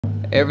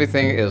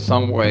Everything is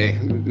some way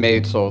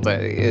made so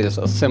that it is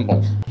a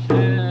symbol.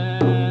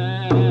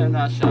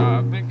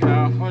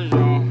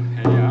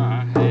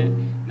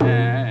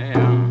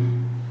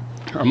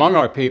 Among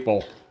our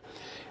people,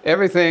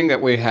 everything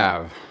that we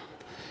have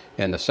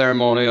in the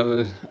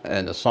ceremonial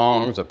and the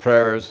songs, the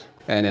prayers,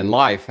 and in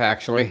life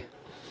actually,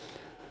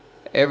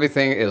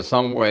 everything is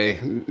some way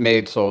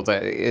made so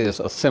that it is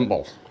a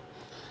symbol.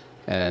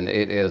 And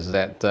it is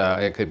that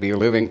it could be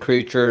living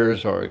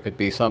creatures, or it could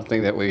be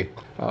something that we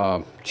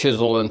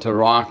chisel into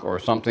rock, or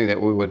something that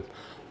we would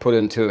put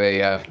into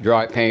a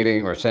dry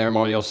painting or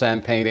ceremonial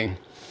sand painting.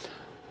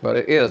 But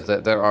it is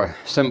that there are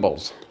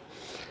symbols.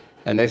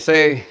 And they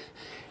say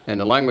in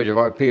the language of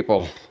our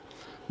people,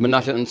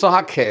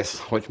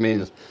 which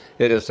means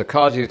it is to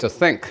cause you to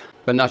think.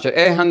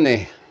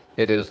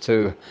 It is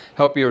to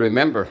help you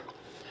remember.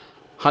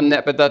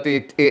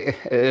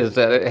 Is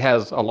that it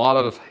has a lot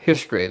of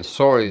history and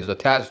stories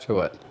attached to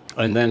it.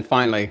 And then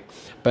finally,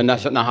 it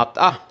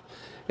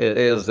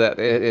is that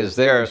it is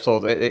there so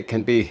that it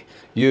can be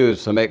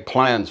used to make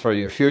plans for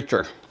your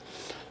future.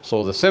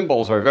 So the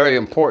symbols are very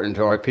important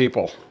to our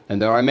people,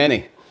 and there are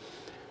many.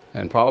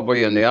 And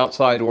probably in the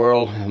outside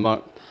world,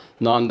 among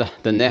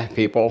non-Dene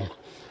people,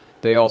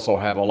 they also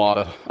have a lot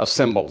of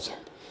symbols.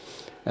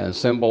 And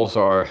symbols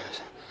are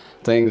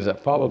things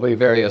that probably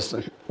various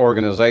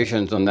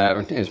organizations and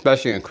that,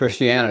 especially in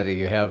Christianity,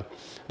 you have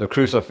the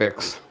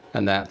crucifix,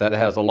 and that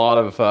has a lot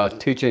of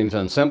teachings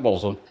and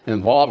symbols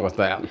involved with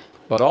that.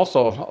 But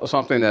also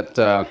something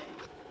that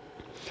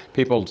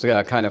people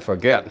kind of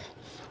forget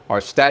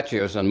are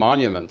statues and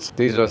monuments.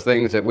 These are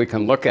things that we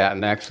can look at,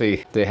 and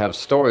actually they have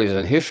stories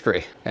and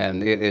history,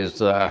 and it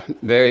is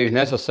very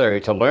necessary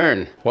to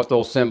learn what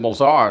those symbols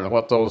are and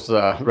what those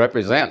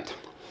represent.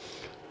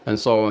 And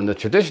so in the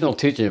traditional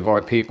teaching of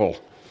our people,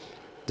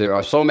 there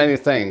are so many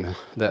things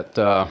that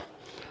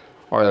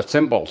are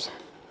symbols.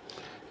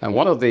 And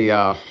one of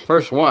the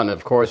first one,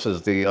 of course,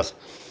 is the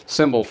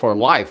symbol for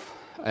life.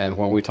 And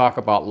when we talk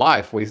about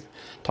life, we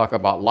talk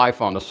about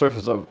life on the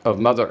surface of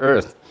Mother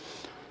Earth.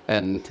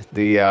 And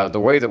the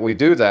way that we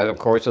do that, of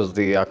course, is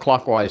the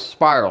clockwise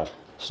spiral.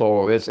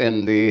 So it's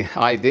in the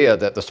idea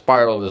that the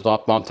spiral is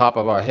up on top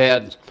of our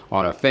head,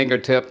 on our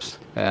fingertips,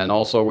 and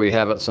also we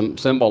have it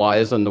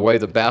symbolized in the way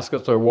the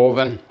baskets are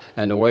woven,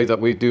 and the way that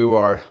we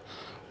do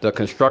the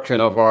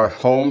construction of our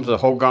homes, the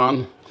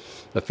hogan,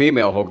 the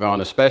female hogan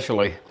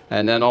especially,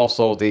 and then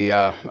also the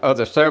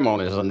other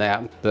ceremonies and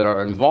that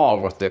are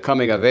involved with the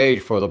coming of age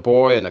for the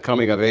boy and the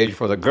coming of age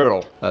for the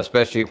girl.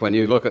 Especially when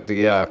you look at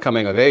the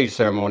coming of age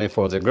ceremony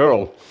for the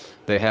girl,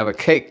 they have a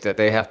cake that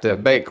they have to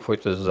bake,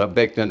 which is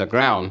baked in the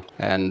ground.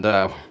 And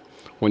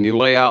when you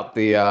lay out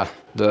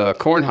the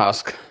corn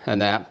husk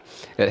and that,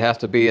 it has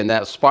to be in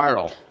that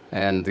spiral.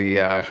 And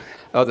the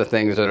other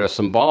things that are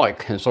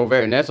symbolic and so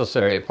very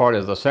necessary part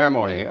of the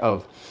ceremony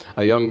of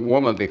a young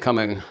woman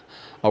becoming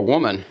a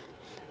woman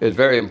is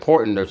very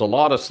important. There's a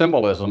lot of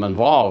symbolism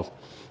involved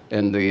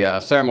in the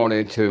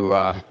ceremony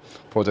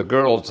for the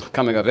girl's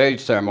coming of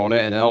age ceremony,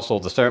 and also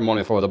the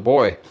ceremony for the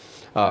boy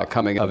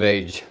coming of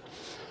age.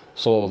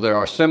 So there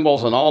are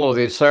symbols in all of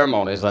these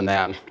ceremonies and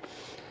that.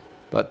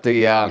 But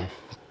the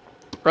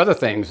other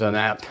things in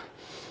that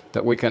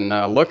we can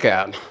look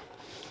at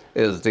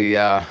is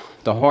the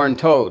horned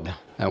toad.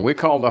 And we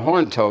call the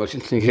horned toad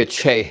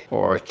che,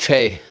 or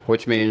che,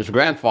 which means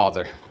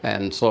grandfather.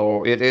 And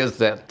so it is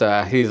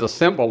that he's a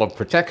symbol of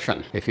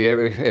protection.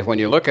 When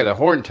you look at a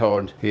horned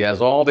toad, he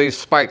has all these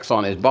spikes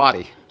on his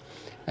body.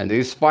 And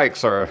these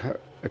spikes are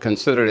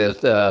considered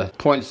as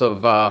points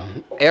of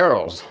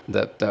arrows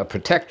that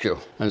protect you.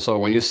 And so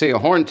when you see a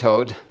horned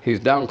toad,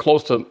 he's down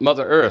close to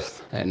Mother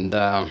Earth. And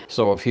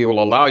so if he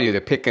will allow you to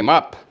pick him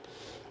up,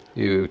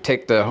 you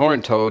take the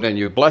horned toad and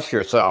you bless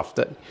yourself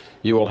that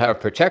you will have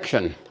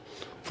protection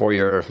for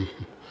your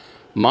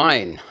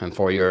mind and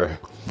for your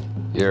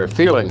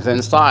feelings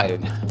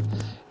inside,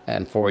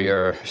 and for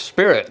your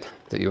spirit,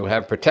 that you will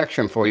have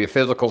protection for your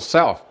physical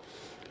self.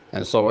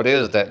 And so it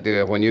is that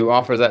when you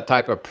offer that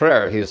type of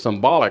prayer, he is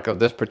symbolic of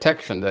this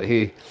protection that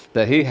he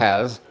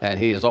has, and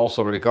he is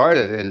also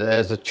regarded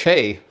as a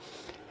che.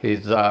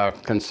 He's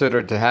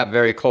considered to have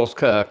very close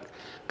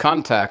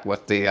contact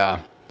with the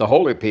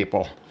holy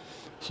people.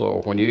 So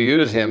when you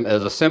use him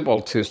as a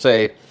symbol to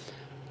say,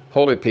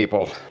 holy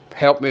people,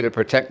 help me to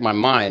protect my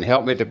mind,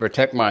 help me to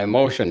protect my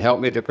emotion, help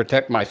me to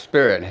protect my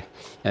spirit,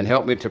 and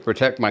help me to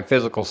protect my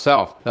physical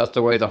self. That's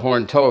the way the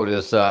horned toad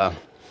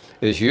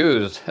is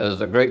used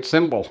as a great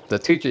symbol. The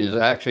teachings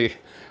actually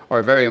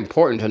are very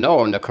important to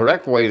know, and the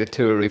correct way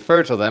to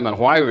refer to them and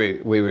why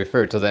we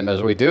refer to them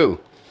as we do.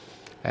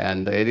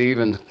 And it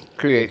even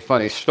creates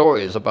funny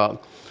stories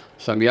about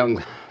some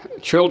young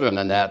children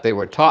and that they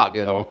were taught,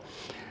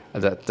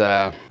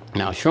 that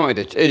now showing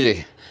it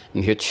is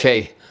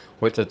che,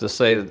 which is to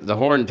say that the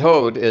horned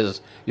toad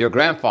is your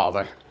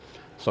grandfather.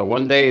 So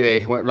one day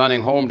they went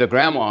running home to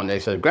Grandma, and they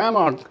said,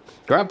 Grandma,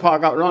 Grandpa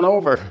got run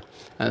over.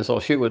 And so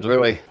she was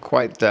really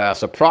quite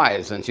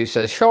surprised. And she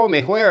said, show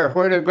me, where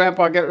did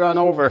Grandpa get run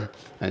over?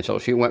 And so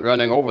she went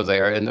running over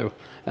there, and the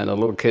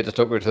little kids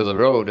took her to the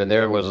road, and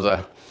there was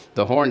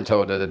the horned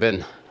toad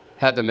that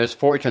had the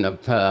misfortune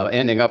of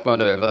ending up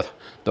under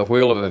the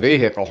wheel of a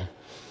vehicle.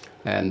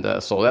 And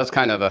so that's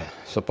kind of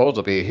supposed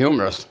to be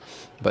humorous.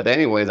 But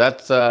anyway,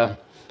 that's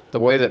the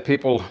way that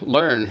people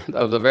learn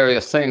of the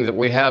various things that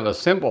we have as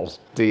symbols.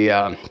 The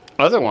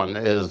other one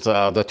is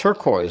the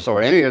turquoise,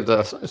 or any of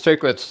the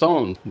sacred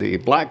stones, the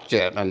black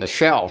jet and the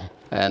shell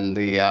and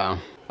the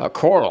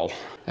coral.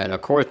 And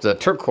of course the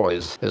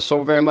turquoise is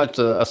so very much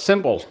a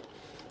symbol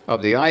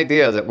of the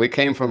idea that we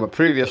came from a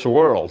previous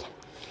world.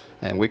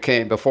 And we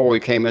came before we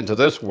came into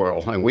this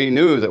world. And we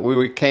knew that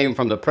we came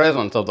from the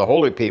presence of the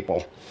holy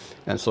people.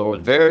 And so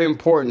it's very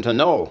important to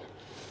know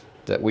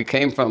that we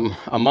came from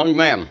among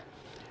them.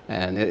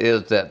 And it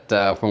is that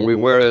when we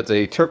wear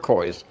the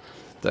turquoise,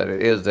 that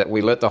it is that we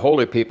let the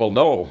holy people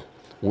know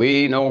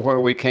we know where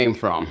we came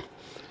from.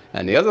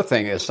 And the other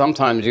thing is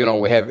sometimes, you know,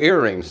 we have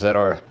earrings that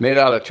are made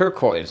out of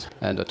turquoise.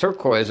 And the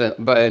turquoise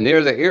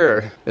near the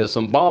ear is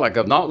symbolic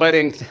of not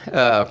letting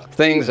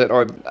things that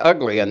are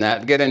ugly and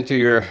that get into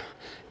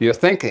your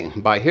thinking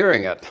by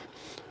hearing it.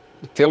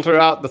 Filter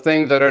out the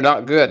things that are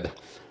not good,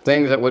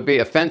 things that would be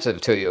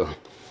offensive to you.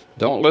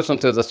 Don't listen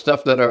to the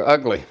stuff that are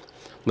ugly.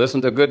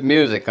 Listen to good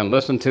music and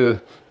listen to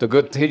the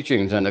good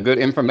teachings and the good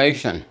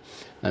information.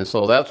 And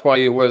so that's why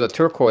you wear the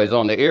turquoise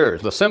on the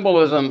ears. The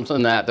symbolisms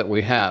in that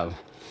we have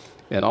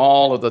in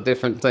all of the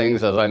different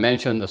things, as I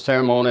mentioned, the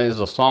ceremonies,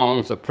 the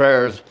songs, the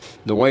prayers,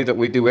 the way that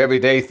we do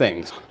everyday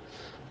things,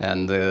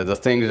 and the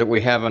things that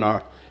we have in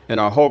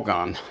our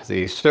hogan,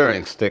 the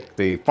stirring stick,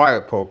 the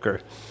fire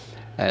poker,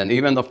 and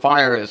even the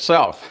fire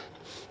itself.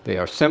 They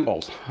are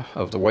symbols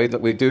of the way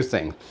that we do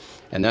things.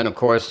 And then, of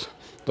course,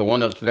 the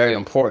one that's very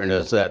important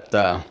is that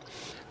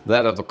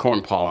of the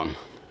corn pollen.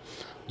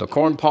 The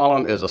corn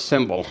pollen is a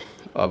symbol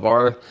of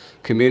our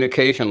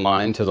communication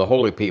line to the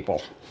holy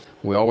people.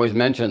 We always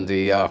mention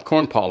the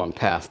corn pollen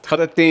path.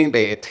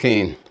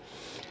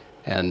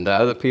 And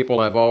other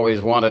people have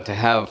always wanted to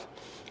have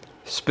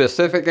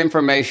specific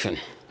information.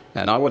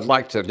 And I would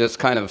like to just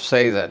kind of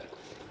say that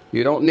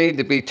you don't need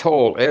to be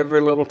told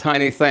every little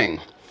tiny thing.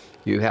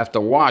 You have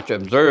to watch,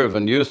 observe,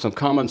 and use some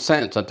common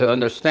sense and to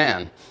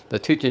understand the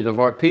teachings of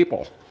our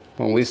people.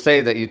 When we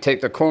say that you take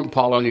the corn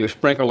pollen, you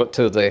sprinkle it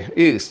to the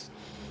east,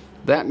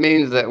 that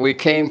means that we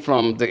came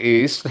from the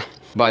east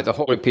by the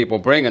holy people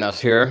bringing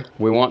us here.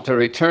 We want to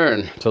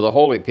return to the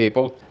holy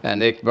people,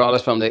 and they brought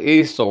us from the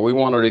east, so we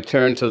want to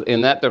return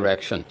in that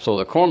direction. So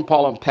the corn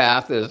pollen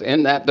path is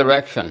in that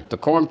direction. The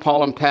corn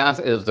pollen path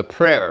is the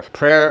prayer.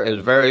 Prayer is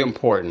very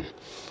important.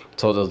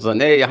 So the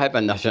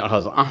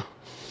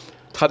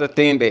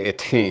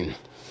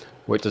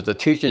which is the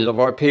teachings of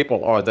our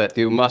people, are that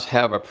you must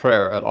have a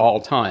prayer at all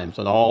times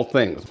and all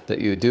things that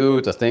you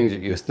do, the things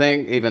that you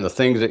think, even the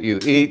things that you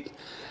eat,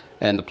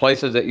 and the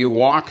places that you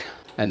walk,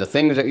 and the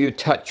things that you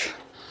touch.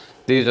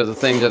 These are the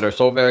things that are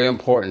so very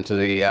important to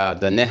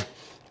the ne,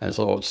 and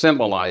so it's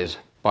symbolized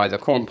by the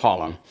corn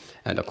pollen.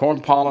 And the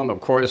corn pollen, of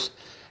course,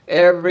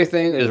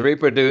 everything is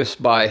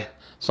reproduced by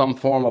some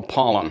form of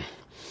pollen,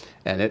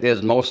 and it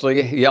is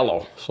mostly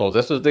yellow. So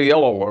this is the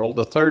yellow world,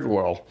 the third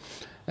world.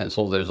 And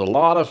so there's a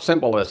lot of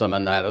symbolism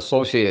in that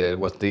associated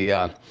with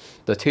the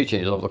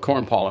teachings of the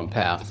corn pollen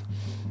path.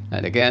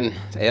 And again,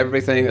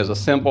 everything is a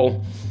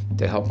symbol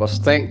to help us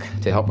think,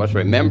 to help us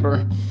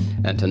remember,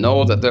 and to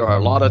know that there are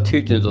a lot of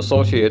teachings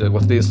associated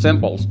with these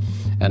symbols.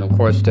 And of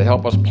course, to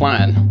help us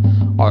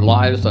plan our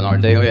lives and our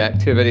daily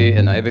activity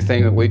and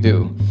everything that we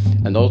do.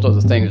 And those are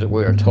the things that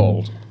we are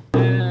told.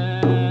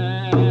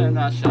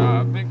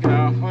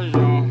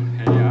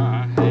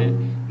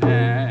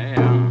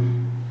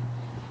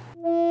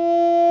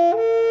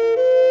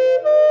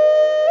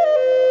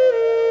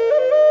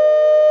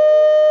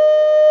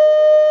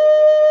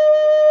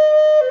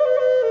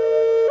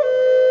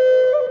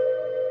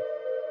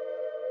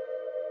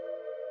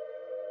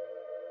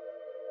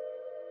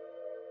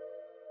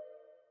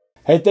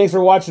 Hey, thanks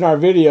for watching our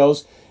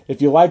videos.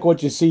 If you like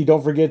what you see,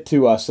 don't forget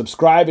to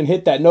subscribe and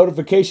hit that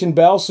notification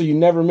bell so you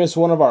never miss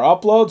one of our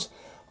uploads.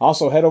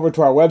 Also, head over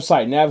to our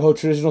website,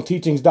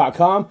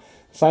 NavajoTraditionalTeachings.com.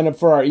 Sign up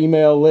for our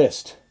email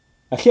list.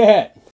 Okay.